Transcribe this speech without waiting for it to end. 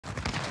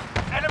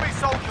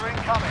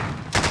incoming.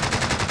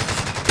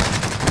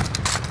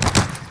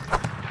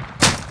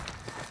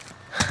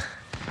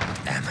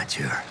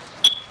 Amateur.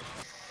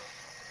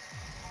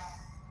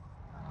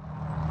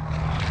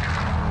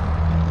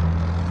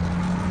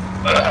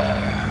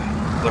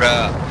 What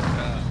up?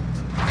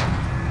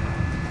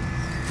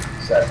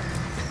 Set.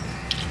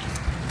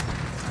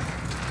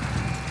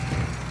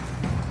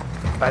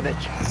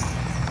 Manage.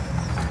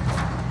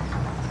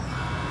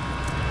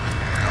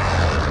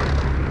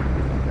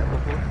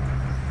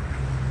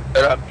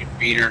 Shut up, you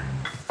beater.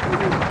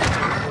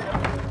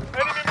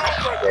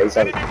 Yeah, he's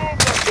on.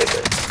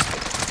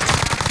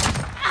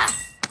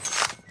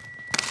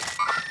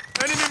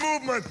 Enemy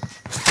movement.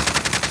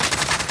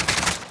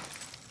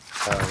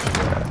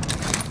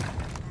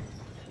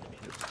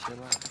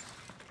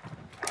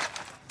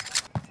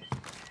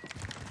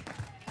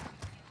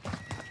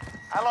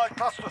 Allied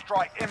cluster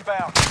strike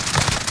inbound.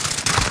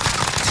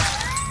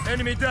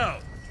 Enemy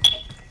down.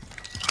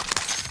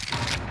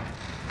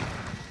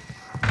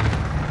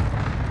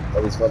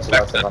 Oh, he's watching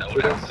out for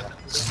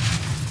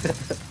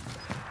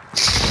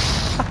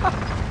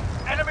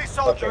Enemy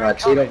soldier my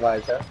Cheeto incoming.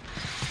 vibes, huh?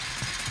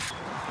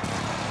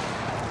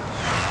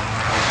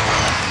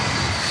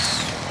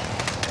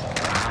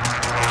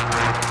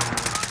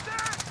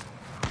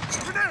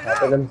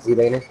 After them,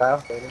 Z-Laner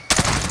style.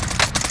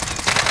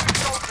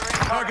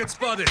 Target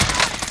spotted.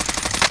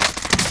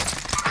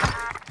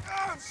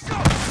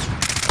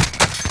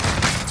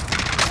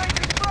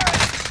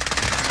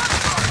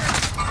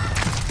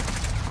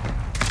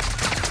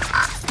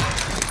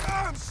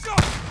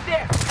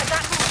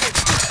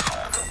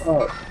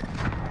 Oh.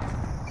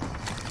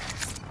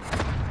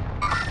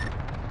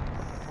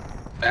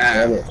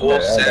 Full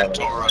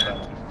Santora.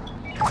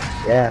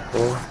 Yeah,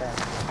 cool.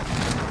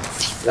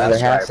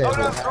 That's right.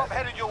 Drop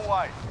headed your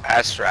way.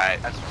 That's right.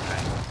 That's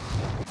right.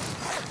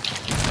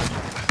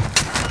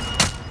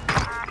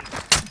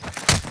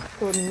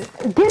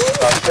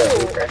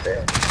 Right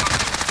there.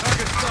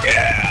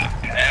 Yeah.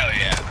 Hell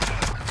yeah.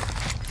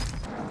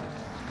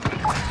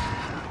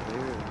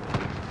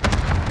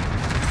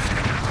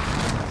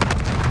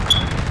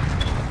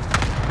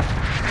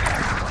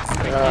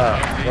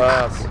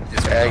 Fuck.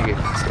 Tag it.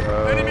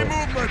 Enemy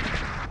movement.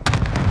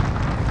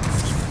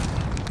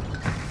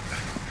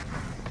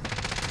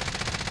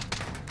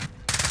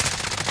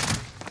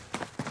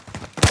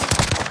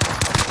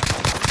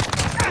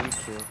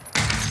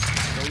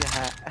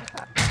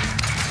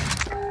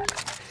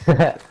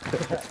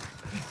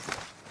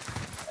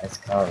 That's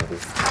comedy.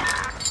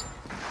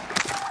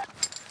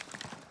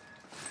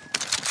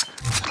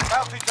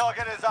 Bounty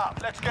target is up.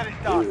 Let's get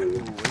it done.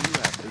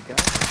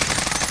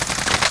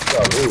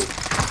 Oh,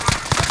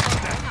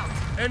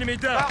 Enemy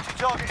down. Bounty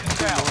target is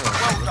down.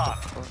 Well done.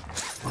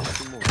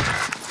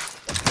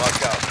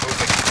 Lock out.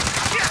 Moving.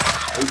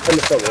 he's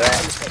coming from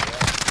rat.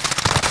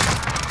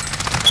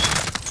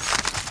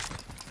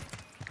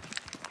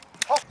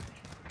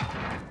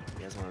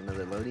 You guys want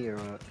another loadie or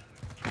what?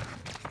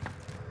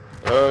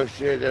 Oh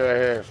shit, they're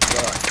right here.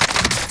 Fuck.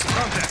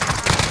 Contact.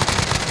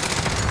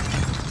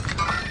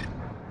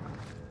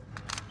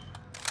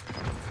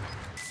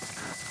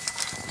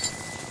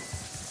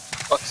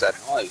 What's that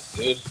noise,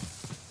 dude?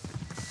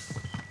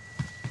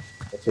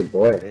 That's your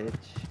boy. Bitch.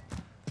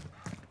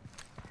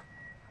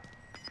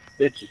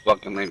 Bitch, you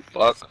fucking lame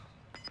fuck.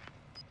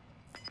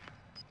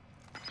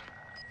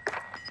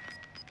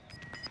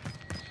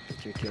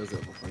 Get your kills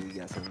up before you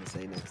got something to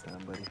say next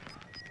time, buddy.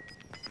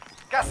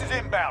 Gas is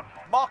inbound.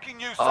 Marking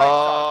you safe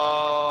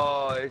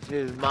Oh, it's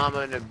his mama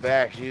in the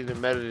back. She's a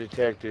metal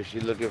detector.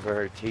 She's looking for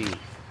her teeth.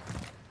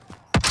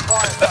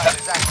 Fire sale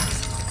is active.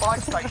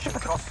 Flight station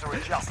costs are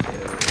adjusted.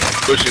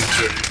 Pushing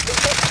through.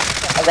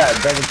 I got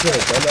a double kill,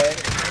 dumbass.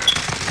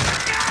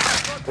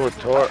 Poor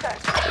Tor.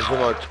 It's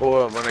my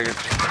Tor. I'm gonna get.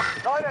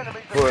 9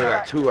 enemies. Boy, I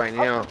got 2 right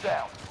now.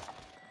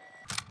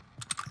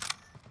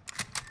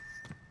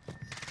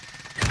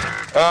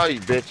 Oh, you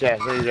bitch ass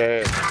niggas right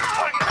here.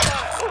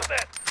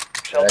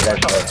 I got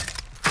that.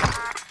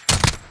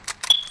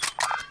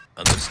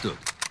 Understood.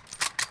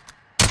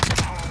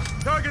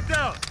 Target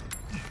down.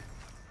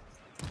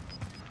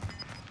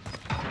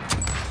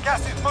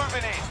 Gas is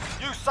moving in.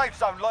 New safe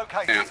zone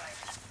located. Yeah.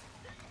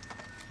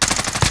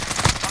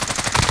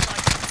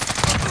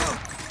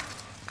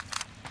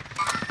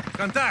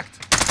 Contact.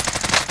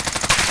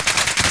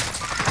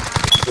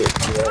 Shit,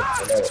 yeah, I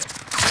know it.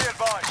 Be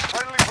advised.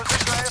 Friendly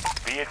position air.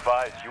 Be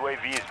advised,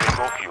 UAV is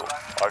bingo fuel.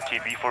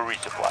 RTB for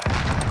resupply.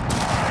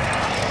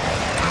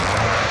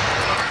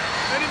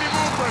 Enemy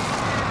movement.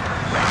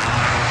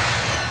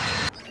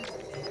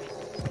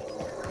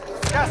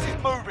 Gas is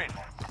moving.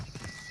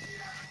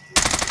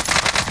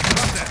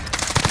 Contact.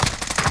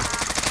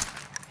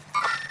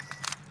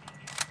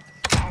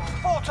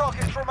 4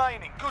 targets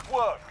remaining. Good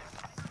work.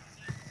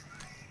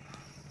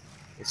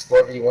 It's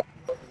 4v1.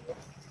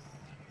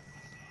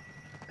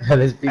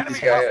 Let's beat Enemy this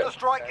guy cluster up.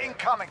 strike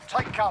incoming.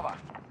 Take cover.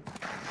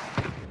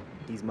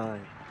 He's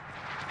mine.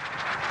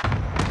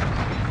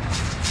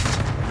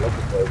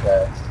 Looking for his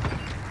ass.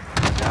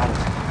 Got him.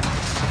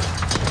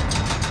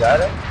 Got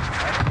him?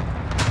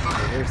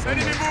 Here's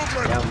Enemy somewhere.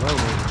 movement. Down low,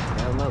 maybe.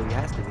 Hell no, he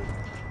has to be.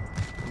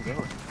 I'm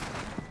going.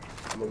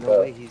 I'm No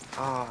way he's.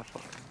 Ah,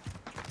 fuck.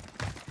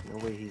 No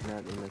way he's not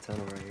in the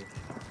tunnel right here.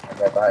 I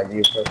got behind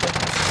you for a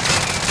second.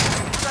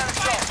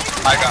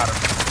 I got him.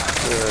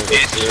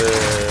 Okay.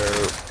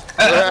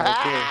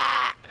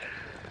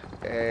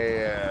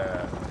 Hey, I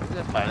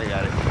finally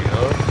got it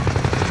killed.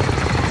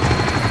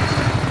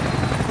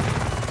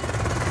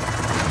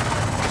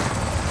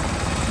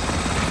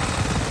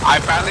 I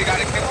finally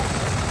got a kill.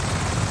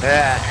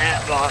 Yeah,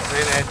 ant lost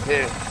in that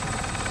too.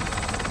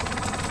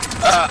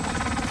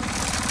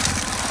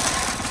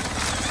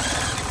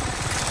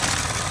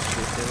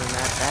 She's still in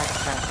that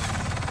backpack.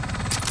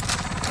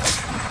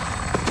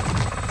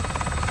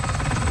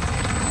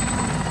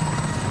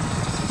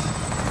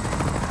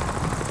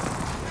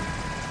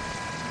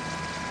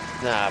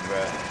 Nah,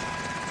 bro.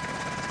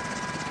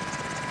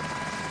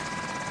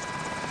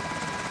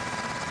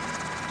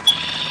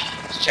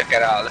 Let's check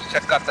it out. Let's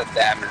check out the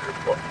damage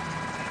report.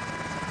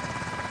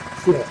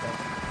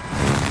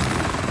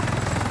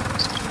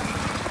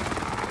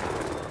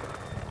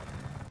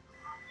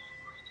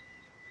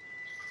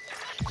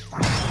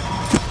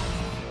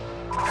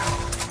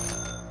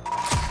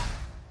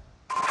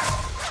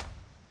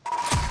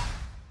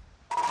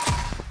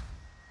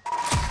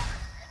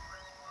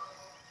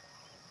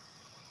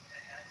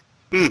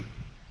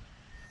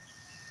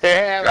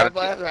 Yeah, Gotta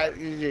that's right,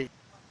 easy.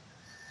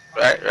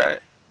 Right.